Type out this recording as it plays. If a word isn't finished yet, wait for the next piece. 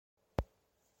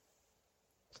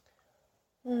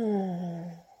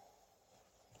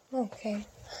Okay.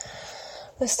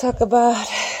 Let's talk about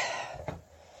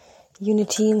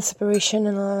unity and separation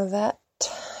and all of that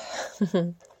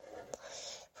for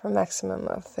a maximum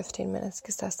of 15 minutes,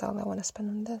 because that's all I want to spend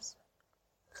on this.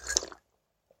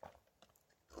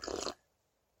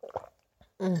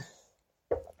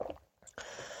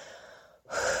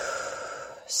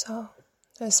 So,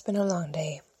 it's been a long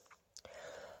day.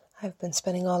 I've been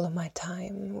spending all of my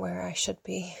time where I should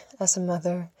be as a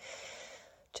mother,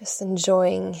 just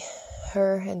enjoying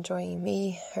her, enjoying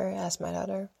me, her as my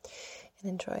daughter,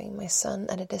 and enjoying my son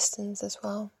at a distance as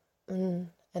well, and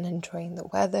enjoying the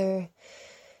weather,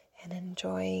 and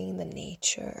enjoying the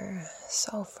nature.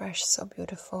 So fresh, so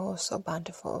beautiful, so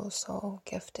bountiful, so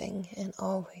gifting, and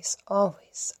always,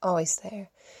 always, always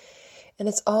there. And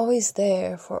it's always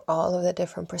there for all of the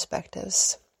different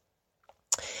perspectives.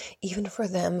 Even for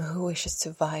them who wishes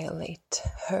to violate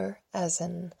her, as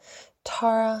in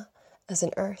Tara, as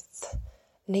in earth,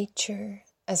 nature,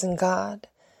 as in God.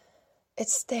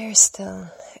 It's there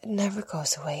still. It never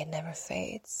goes away. It never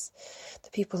fades.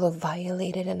 The people who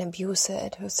violate it and abuse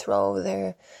it, who throw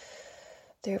their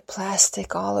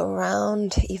plastic all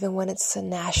around, even when it's a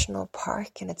national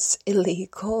park and it's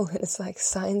illegal and it's like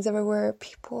signs everywhere,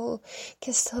 people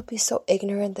can still be so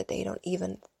ignorant that they don't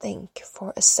even think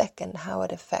for a second how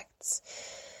it affects.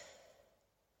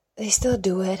 They still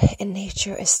do it, and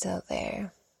nature is still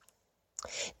there.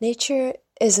 Nature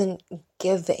isn't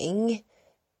giving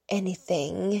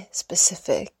anything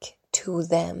specific to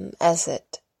them as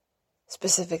it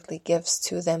specifically gives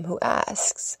to them who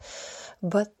asks,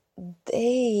 but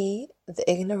they,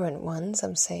 the ignorant ones,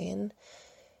 I'm saying,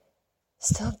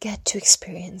 still get to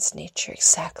experience nature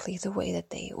exactly the way that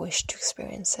they wish to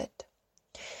experience it.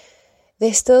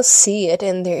 They still see it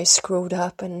in their screwed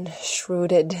up and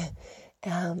shrewded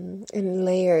and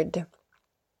layered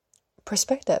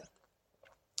perspective.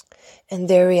 And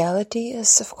their reality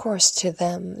is, of course, to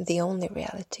them, the only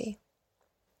reality.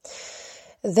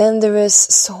 Then there is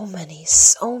so many,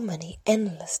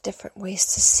 endless different ways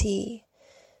to see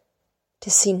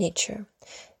nature,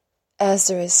 as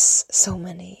there is so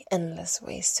many endless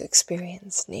ways to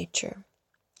experience nature.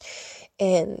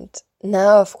 And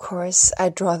now, of course, I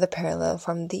draw the parallel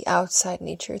from the outside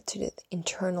nature to the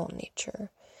internal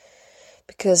nature.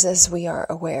 Because as we are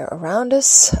aware around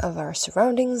us of our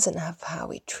surroundings and of how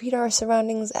we treat our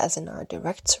surroundings, as in our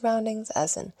direct surroundings,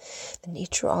 as in the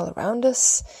nature all around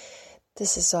us,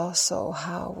 this is also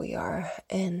how we are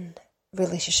in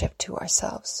relationship to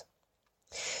ourselves.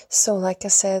 So like I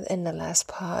said in the last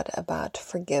pod about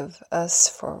forgive us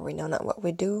for we know not what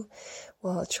we do,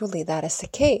 well, truly that is the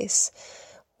case.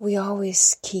 We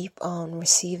always keep on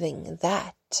receiving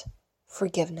that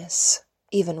forgiveness,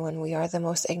 even when we are the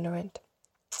most ignorant.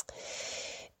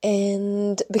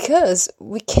 And because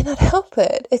we cannot help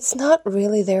it, it's not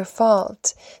really their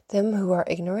fault. Them who are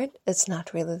ignorant, it's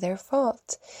not really their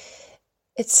fault.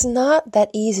 It's not that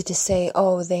easy to say,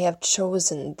 oh, they have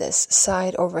chosen this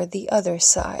side over the other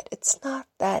side. It's not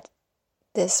that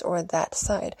this or that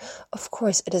side. Of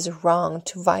course, it is wrong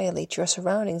to violate your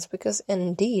surroundings because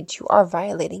indeed you are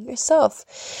violating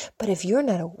yourself. But if you're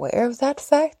not aware of that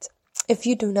fact, if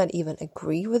you do not even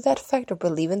agree with that fact or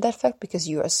believe in that fact because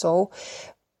you are so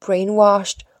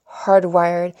brainwashed,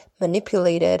 hardwired,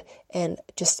 manipulated, and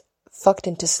just fucked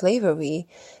into slavery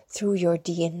through your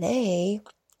DNA,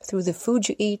 through the food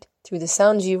you eat, through the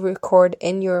sounds you record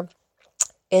in your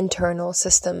internal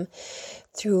system,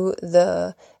 through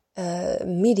the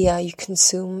media you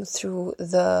consume, through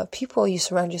the people you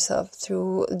surround yourself,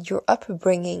 through your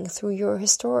upbringing, through your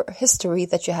history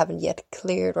that you haven't yet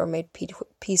cleared or made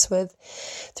peace with,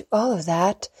 through all of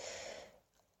that,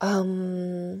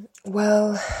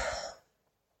 well,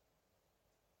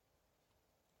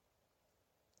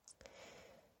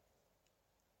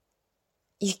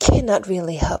 you cannot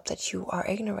really help that you are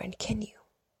ignorant, can you?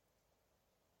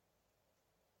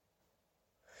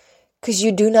 Because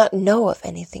you do not know of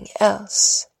anything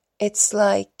else. It's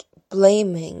like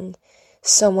blaming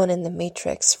someone in the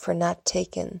Matrix for not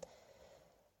taking,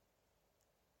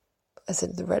 is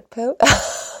it the red pill?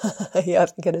 Yeah, I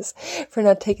think it is. For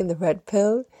not taking the red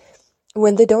pill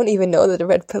when they don't even know that the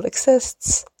red pill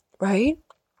exists, right?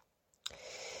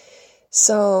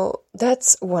 So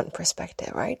that's one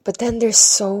perspective, right? But then there's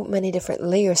so many different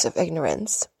layers of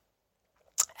ignorance,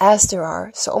 as there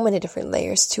are so many different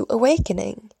layers to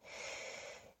awakening.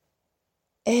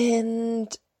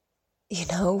 And, you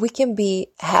know, we can be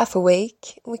half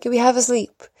awake, we can be half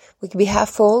asleep, we can be half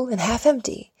full and half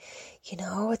empty.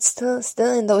 it's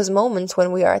still in those moments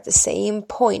when we are at the same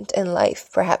point in life.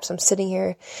 Perhaps I'm sitting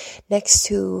here next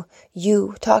to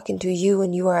you, talking to you,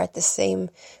 and you are at the same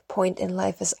point in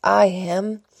life as I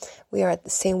am. We are at the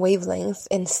same wavelength,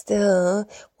 and still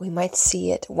we might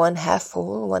see it one half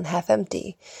full, one half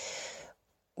empty,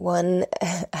 one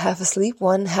half asleep,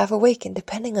 one half awakened,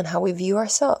 depending on how we view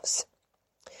ourselves.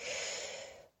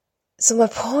 So my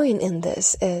point in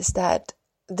this is that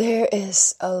there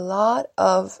is a lot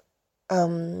of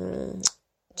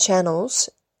channels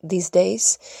these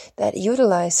days that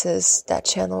utilizes that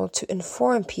channel to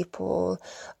inform people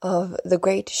of the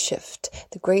great shift,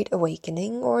 the great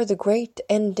awakening, or the great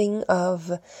ending of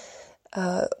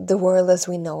the world as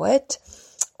we know it,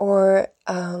 or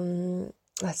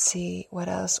let's see, what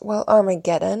else? Well,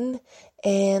 Armageddon,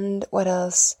 and what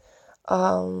else?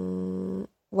 The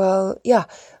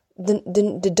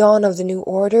dawn of the new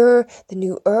order, the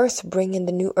new earth, bringing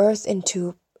the new earth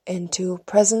into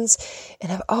presence.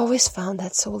 And I've always found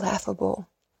that so laughable,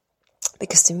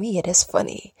 because to me it is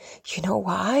funny. You know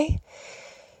why?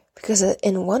 Because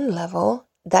in one level,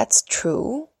 that's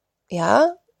true. Yeah,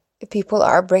 people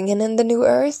are bringing in the new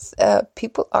earth.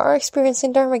 People are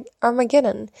experiencing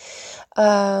Armageddon.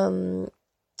 The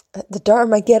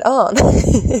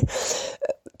Dharmageddon.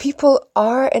 People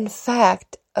are, in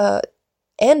fact,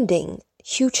 ending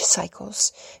huge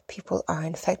cycles. People are,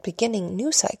 in fact, beginning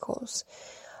new cycles.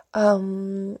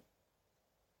 It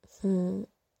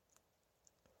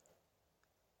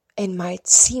might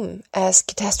seem as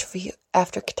catastrophe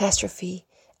after catastrophe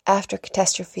after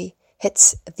catastrophe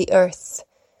hits the earth,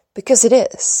 because it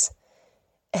is.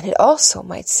 And it also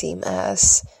might seem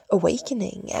as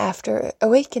awakening after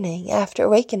awakening after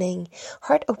awakening,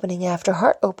 heart opening after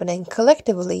heart opening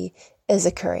collectively is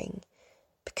occurring,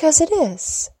 because it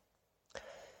is.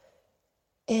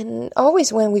 And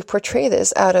always when we portray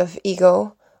this out of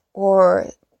ego or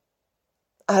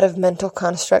out of mental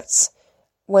constructs,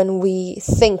 when we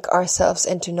think ourselves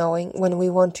into knowing, when we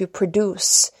want to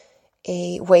produce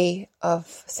a way of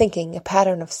thinking, a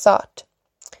pattern of thought,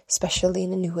 especially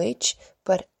in the New Age,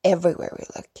 but everywhere we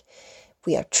look,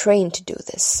 we are trained to do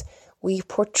this. We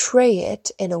portray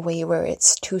it in a way where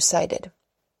it's two-sided,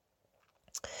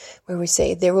 where we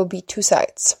say there will be two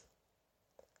sides,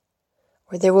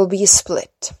 or there will be a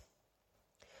split,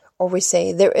 or we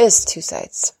say there is two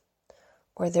sides,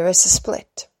 or there is a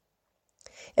split.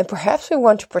 And perhaps we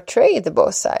want to portray the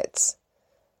both sides,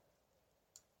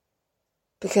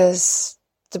 because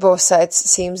the both sides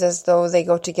seems as though they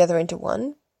go together into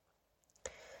one.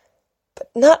 But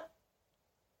not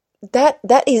that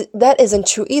isn't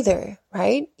true either,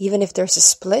 right? Even if there's a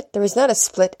split, there is not a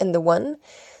split in the one.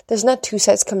 There's not two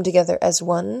sides come together as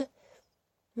one.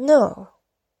 No.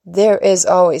 There is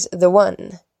always the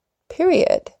one.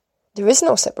 Period. There is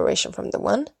no separation from the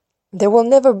one. There will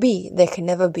never be, there can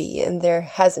never be, and there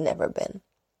has never been.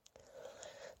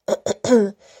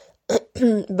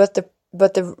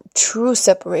 But the true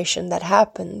separation that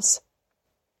happens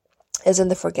is in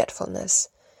the forgetfulness.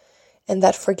 And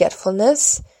that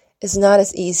forgetfulness is not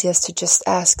as easy as to just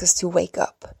ask us to wake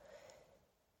up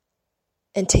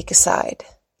and take a side.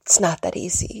 It's not that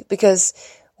easy, because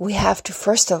we have to,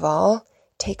 first of all,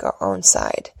 take our own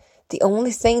side. The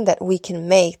only thing that we can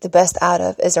make the best out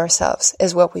of is ourselves,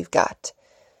 is what we've got.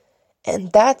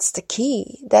 And that's the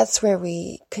key. That's where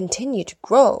we continue to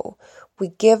grow. We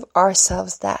give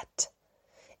ourselves that.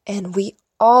 And we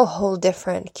all hold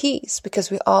different keys,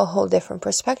 because we all hold different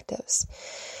perspectives.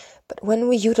 But when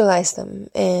we utilize them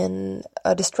in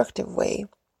a destructive way,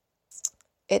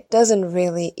 it doesn't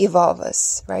really evolve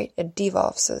us, right? It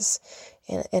devolves us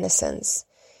in a sense.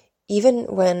 Even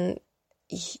when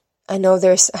I know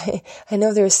there's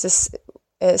this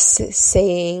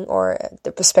saying, or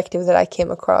the perspective that I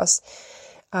came across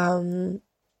in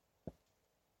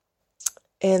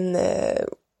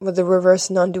with the reverse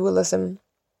non-dualism,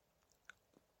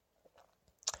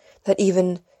 that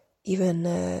even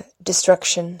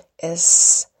destruction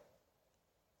has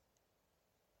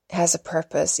a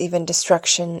purpose. Even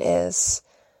destruction is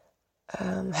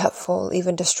helpful.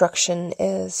 Even destruction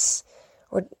is,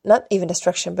 or not even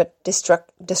destruction, but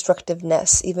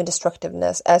destructiveness. Even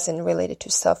destructiveness, as in related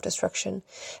to self-destruction,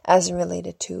 as in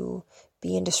related to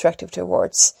being destructive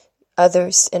towards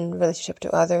others, in relationship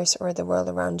to others or the world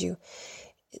around you.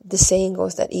 The saying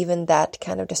goes that even that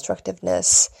kind of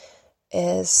destructiveness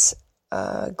is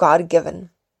God-given.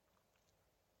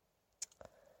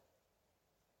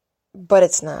 But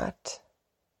it's not.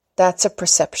 That's a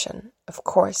perception, of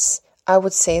course. I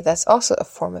would say that's also a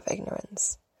form of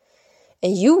ignorance.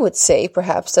 And you would say,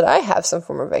 perhaps, that I have some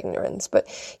form of ignorance. But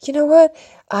you know what?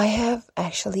 I have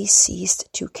actually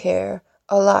ceased to care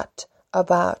a lot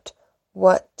about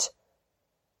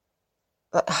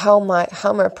how my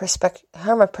perspective,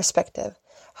 how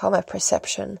my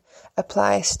perception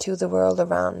applies to the world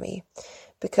around me.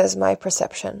 Because my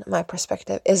perception, my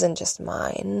perspective isn't just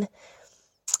mine.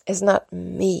 It's not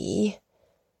me.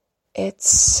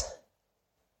 It's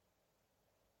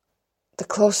the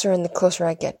closer and the closer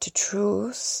I get to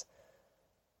truth,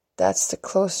 that's the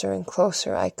closer and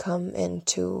closer I come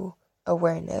into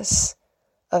awareness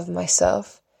of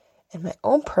myself and my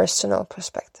own personal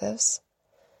perspectives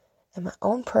and my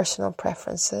own personal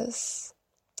preferences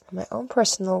and my own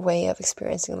personal way of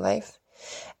experiencing life,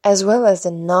 as well as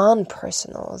the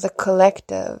non-personal, the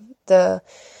collective, the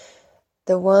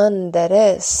one that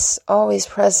is always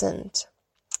present,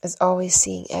 is always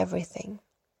seeing everything.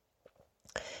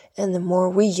 And the more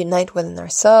we unite within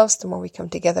ourselves, the more we come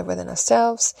together within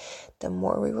ourselves, the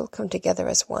more we will come together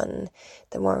as one,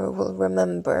 the more we will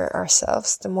remember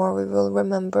ourselves, the more we will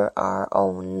remember our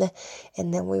own,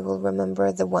 and then we will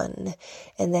remember the one,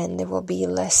 and then there will be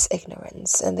less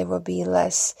ignorance, and there will be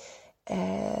less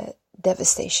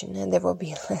devastation, and there will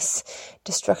be less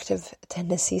destructive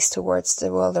tendencies towards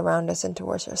the world around us and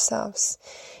towards ourselves.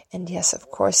 And yes, of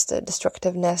course, the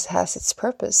destructiveness has its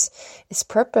purpose. Its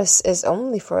purpose is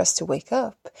only for us to wake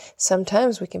up.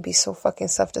 Sometimes we can be so fucking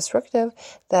self-destructive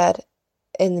that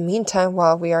in the meantime,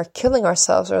 while we are killing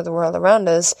ourselves or the world around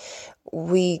us,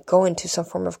 we go into some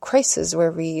form of crisis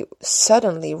where we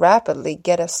suddenly, rapidly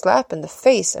get a slap in the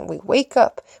face and we wake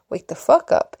the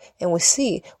fuck up, and we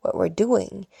see what we're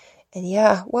doing. And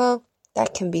yeah, well,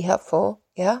 that can be helpful.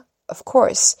 Yeah, of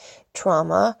course.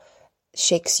 Trauma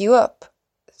shakes you up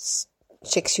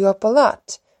a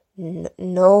lot.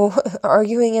 No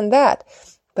arguing in that.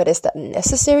 But is that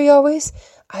necessary always?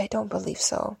 I don't believe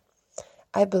so.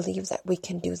 I believe that we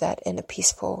can do that in a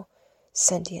peaceful,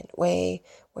 sentient way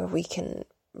where we can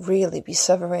really be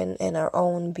sovereign in our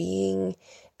own being,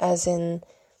 as in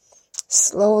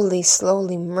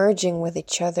slowly merging with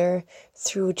each other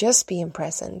through just being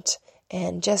present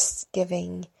and just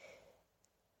shedding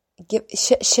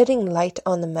light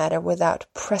on the matter without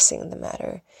pressing the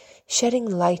matter, shedding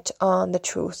light on the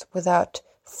truth without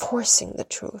forcing the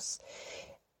truth,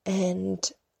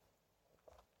 and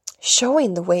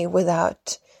showing the way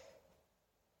without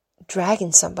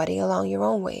dragging somebody along your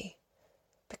own way.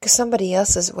 Because somebody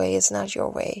else's way is not your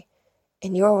way,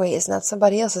 and your way is not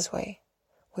somebody else's way.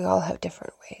 We all have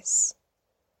different ways.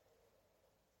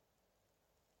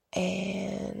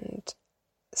 And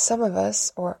some of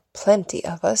us, or plenty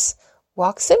of us,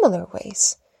 walk similar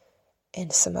ways.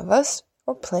 And some of us,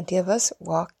 or plenty of us,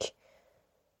 walk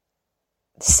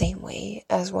the same way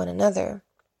as one another.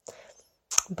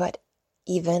 But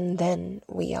even then,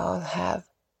 we all have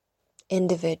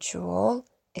individual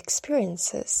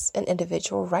experiences, an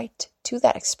individual right to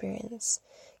that experience.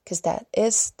 Because that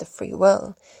is the free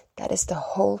will. That is the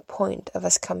whole point of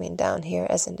us coming down here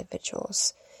as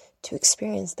individuals, to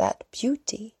experience that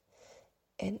beauty.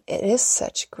 And it is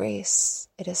such grace.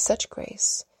 It is such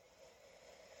grace.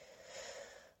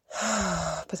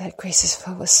 But that grace is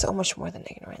filled with so much more than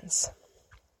ignorance.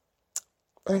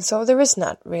 And so there is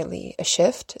not really a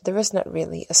shift. There is not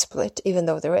really a split, even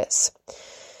though there is.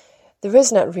 There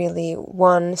is not really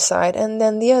one side and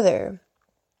then the other.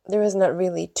 There is not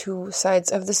really two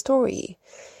sides of the story.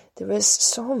 There is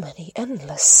so many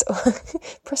endless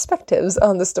perspectives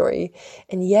on the story,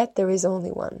 and yet there is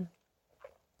only one.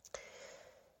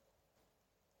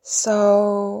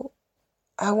 So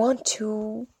I want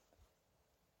to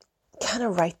kind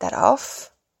of write that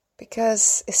off,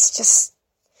 because it's just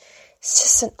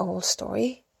an old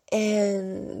story,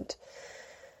 and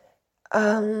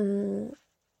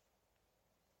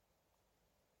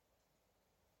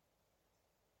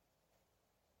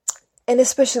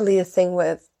especially the thing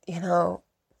with,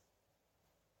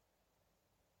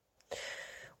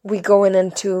 we going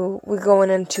into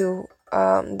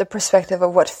the perspective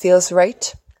of what feels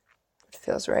right. What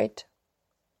feels right.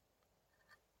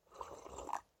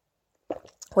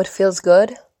 What feels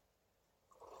good.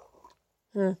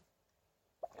 No,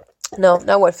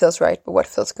 not what feels right, but what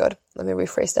feels good. Let me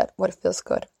rephrase that. What feels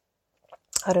good.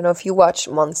 I don't know if you watched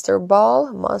Monster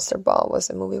Ball. Monster Ball was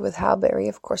a movie with Halle Berry.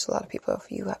 Of course, a lot of people of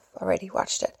you have already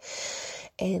watched it.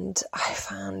 And I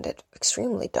found it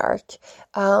extremely dark.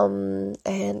 And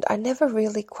I never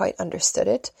really quite understood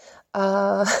it.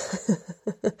 And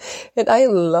I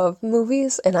love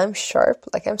movies, and I'm sharp,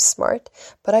 like I'm smart.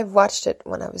 But I watched it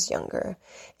when I was younger.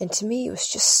 And to me, it was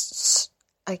just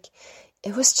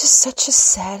such a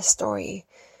sad story.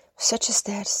 Such a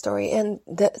sad story. And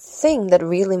the thing that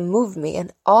really moved me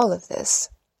in all of this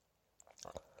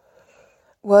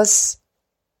was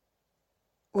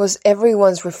was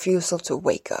everyone's refusal to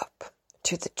wake up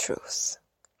to the truth.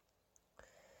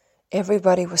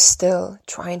 Everybody was still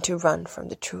trying to run from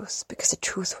the truth because the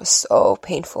truth was so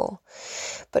painful.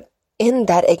 But in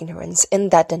that ignorance, in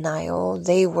that denial,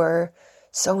 they were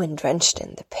so entrenched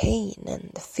in the pain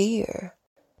and the fear,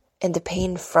 and the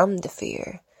pain from the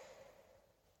fear,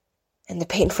 and the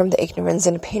pain from the ignorance,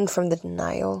 and the pain from the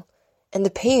denial, and the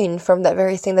pain from that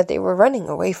very thing that they were running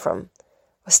away from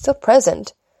was still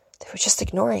present. They were just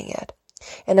ignoring it.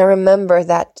 And I remember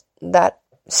that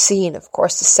scene, of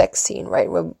course, the sex scene,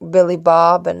 right, with Billy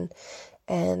Bob and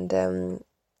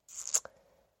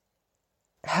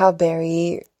Halle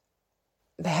Berry's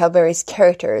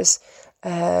characters.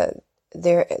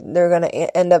 They're gonna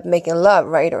end up making love,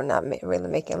 right, or not really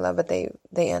making love, but they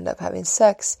end up having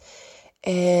sex.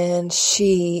 And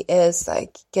she is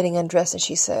like getting undressed, and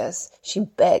she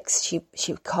begs,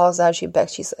 she calls out, she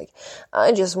begs, she's like,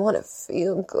 I just want to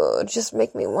feel good, just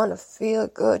make me want to feel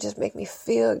good, just make me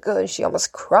feel good. And she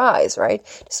almost cries, right,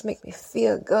 just make me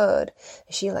feel good.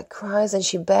 And she like cries and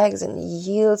she begs and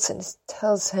yields and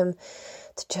tells him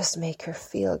to just make her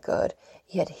feel good.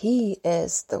 Yet he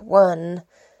is the one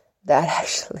that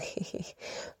actually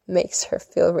makes her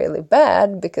feel really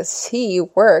bad, because he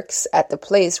works at the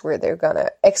place where they're gonna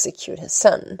execute her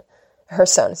son.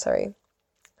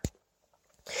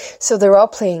 So they're all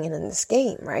playing in this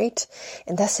game, right?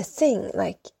 And that's the thing,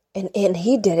 like, and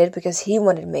he did it because he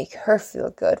wanted to make her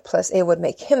feel good, plus it would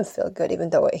make him feel good, even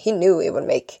though he knew it would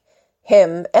make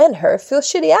him and her feel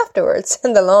shitty afterwards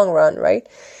in the long run, right?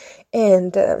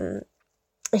 And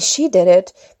she did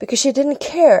it because she didn't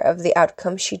care of the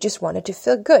outcome. She just wanted to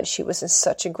feel good. She was in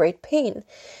such a great pain,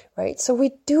 right? So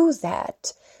we do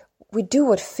that. We do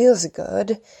what feels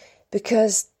good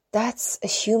because that's a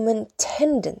human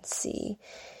tendency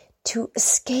to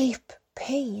escape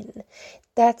pain.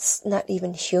 That's not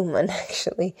even human,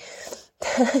 actually.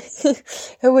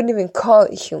 I wouldn't even call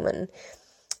it human.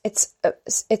 It's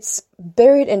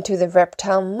buried into the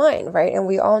reptile mind, right? And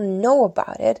we all know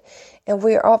about it, and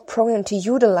we are all programmed to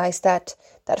utilize that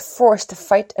force, the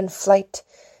fight and flight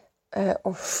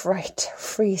or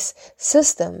freeze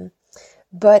system.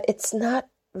 But it's not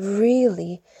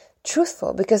really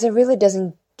truthful, because it really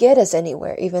doesn't get us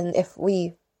anywhere, even if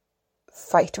we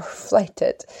fight or flight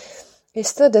it. It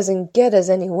still doesn't get us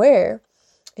anywhere.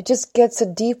 It just gets us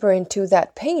deeper into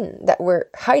that pain that we're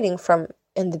hiding from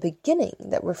in the beginning,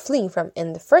 that we're fleeing from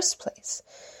in the first place.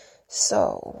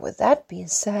 So, with that being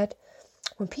said,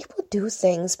 when people do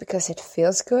things because it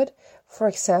feels good, for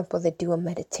example, they do a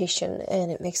meditation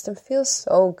and it makes them feel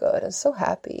so good and so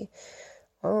happy.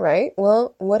 All right,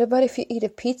 well, what about if you eat a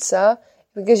pizza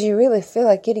because you really feel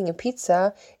like eating a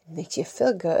pizza? It makes you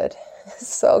feel good,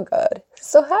 so good,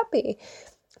 so happy.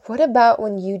 What about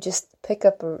when you just pick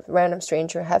up a random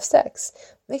stranger and have sex?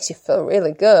 Makes you feel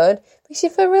really good, makes you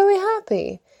feel really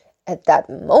happy. At that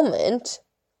moment,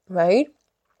 right?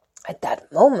 At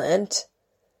that moment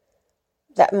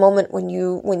when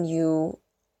you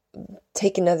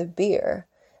take another beer,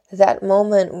 that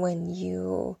moment when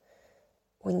you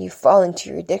fall into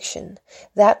your addiction,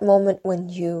 that moment when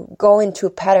you go into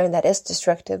a pattern that is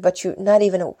destructive, but you're not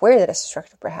even aware that it's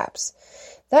destructive, perhaps.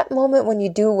 That moment when you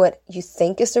do what you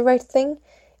think is the right thing,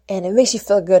 and it makes you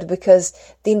feel good because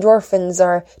the endorphins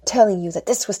are telling you that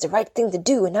this was the right thing to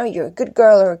do, and now you're a good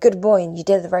girl or a good boy and you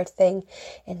did the right thing,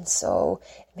 and so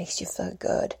it makes you feel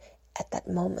good at that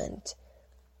moment.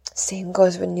 Same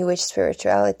goes with New Age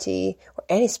spirituality, or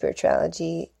any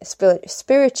spirituality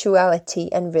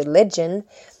and religion.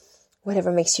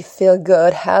 Whatever makes you feel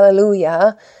good,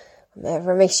 hallelujah.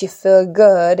 Whatever makes you feel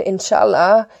good,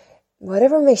 inshallah.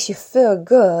 Whatever makes you feel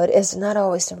good is not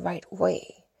always the right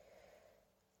way.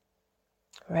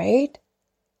 Right?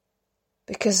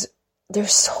 Because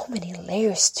there's so many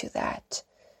layers to that.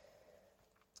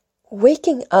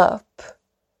 Waking up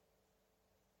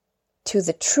to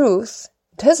the truth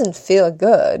doesn't feel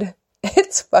good.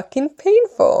 It's fucking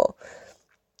painful.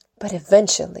 But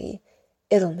eventually,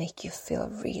 it'll make you feel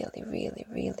really, really,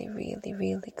 really, really,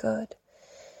 really good.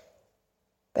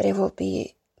 But it will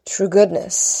be true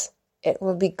goodness. It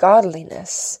will be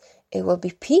godliness. It will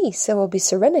be peace. It will be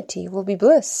serenity. It will be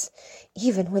bliss.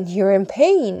 Even when you're in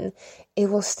pain, it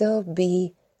will still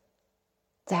be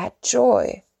that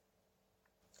joy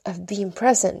of being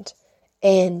present.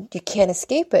 And you can't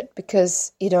escape it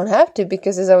because you don't have to,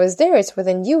 because it's always there. It's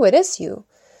within you. It is you.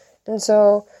 And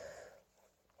so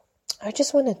I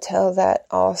just want to tell that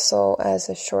also as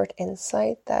a short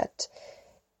insight that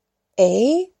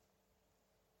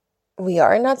we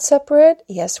are not separate.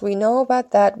 Yes, we know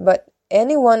about that. But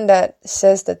anyone that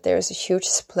says that there's a huge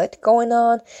split going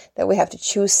on, that we have to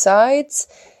choose sides,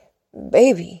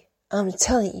 baby, I'm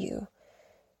telling you,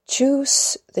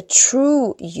 choose the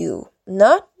true you,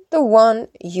 not the one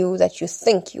you that you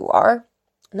think you are,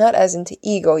 not as into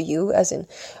ego you, as in,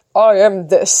 I am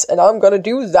this and I'm gonna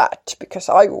do that because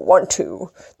I want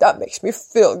to. That makes me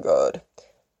feel good.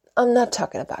 I'm not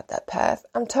talking about that path.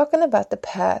 I'm talking about the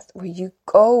path where you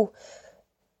go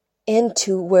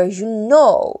into where you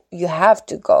know you have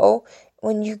to go,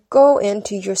 when you go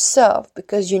into yourself,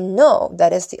 because you know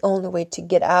that is the only way to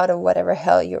get out of whatever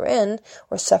hell you're in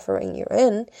or suffering you're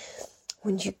in.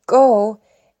 When you go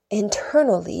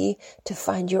internally to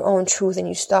find your own truth and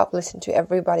you stop listening to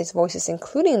everybody's voices,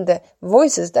 including the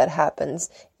voices that happens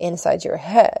inside your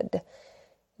head.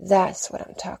 That's what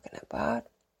I'm talking about.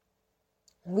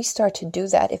 When we start to do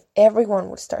that, if everyone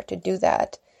would start to do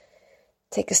that,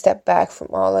 take a step back from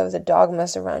all of the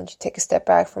dogmas around you, take a step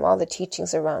back from all the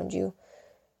teachings around you.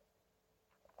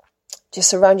 Just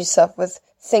surround yourself with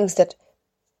things that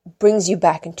brings you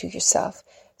back into yourself,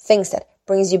 things that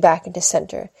brings you back into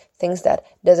center, things that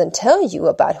doesn't tell you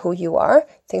about who you are,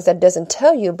 things that doesn't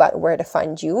tell you about where to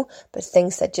find you, but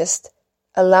things that just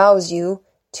allows you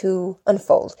to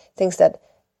unfold, things that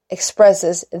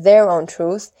expresses their own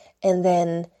truth and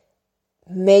then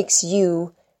makes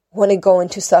you want to go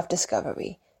into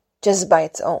self-discovery just by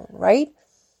its own, right?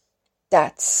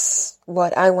 That's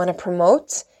what I want to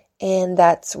promote. And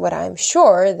that's what I'm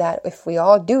sure that if we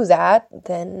all do that,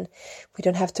 then we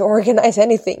don't have to organize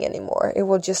anything anymore. It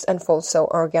will just unfold so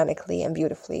organically and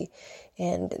beautifully.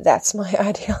 And that's my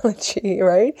ideology,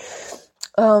 right?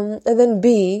 And then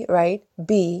B, right?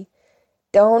 B,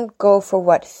 don't go for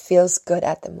what feels good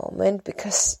at the moment,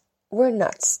 because we're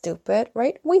not stupid,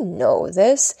 right? We know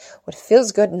this. What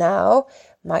feels good now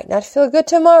might not feel good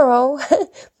tomorrow,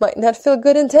 might not feel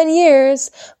good in 10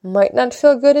 years, might not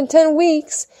feel good in 10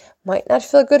 weeks, might not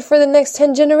feel good for the next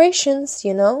 10 generations,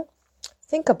 you know?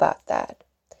 Think about that.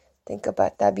 Think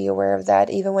about that. Be aware of that.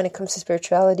 Even when it comes to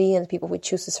spirituality and the people we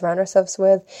choose to surround ourselves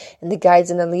with, and the guides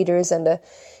and the leaders and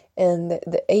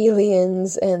the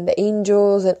aliens and the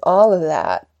angels and all of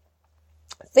that.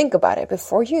 Think about it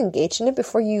before you engage in it,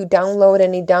 before you download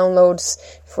any downloads,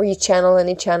 before you channel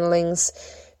any channelings,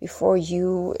 before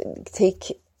you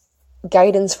take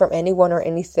guidance from anyone or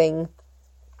anything.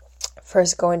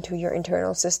 First, go into your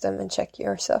internal system and check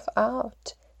yourself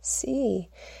out. See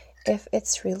if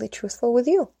it's really truthful with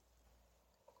you.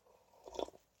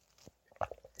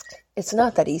 It's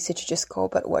not that easy to just go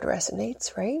but what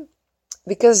resonates, right?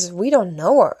 Because we don't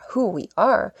know who we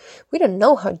are. We don't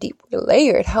know how deep we're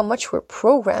layered, how much we're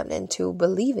programmed into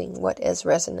believing what is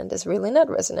resonant is really not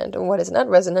resonant, and what is not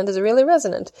resonant is really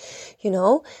resonant. You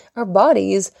know, our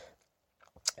bodies,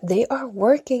 they are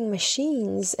working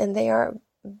machines, and they are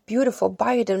beautiful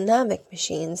biodynamic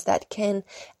machines that can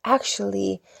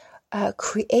actually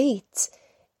create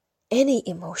any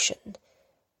emotion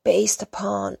based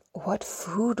upon what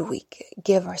food we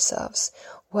give ourselves,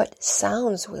 what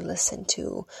sounds we listen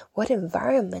to, what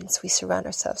environments we surround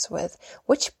ourselves with,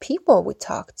 which people we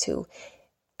talk to.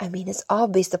 I mean, it's all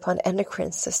based upon the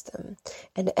endocrine system,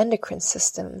 and the endocrine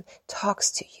system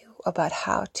talks to you about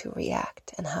how to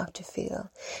react and how to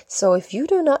feel. So if you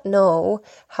do not know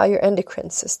how your endocrine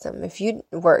system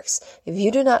works, if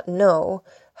you do not know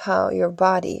how your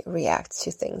body reacts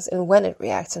to things and when it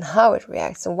reacts and how it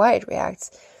reacts and why it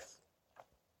reacts,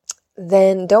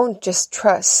 then don't just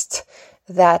trust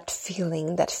that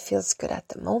feeling that feels good at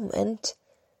the moment.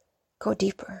 Go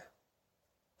deeper.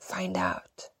 Find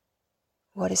out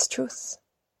what is truth.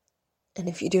 And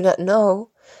if you do not know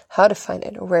how to find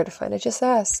it or where to find it, just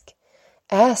ask.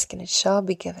 Ask and it shall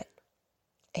be given.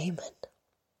 Amen.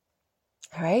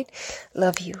 All right.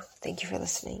 Love you. Thank you for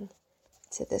listening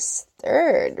to this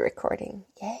third recording.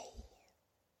 Yay.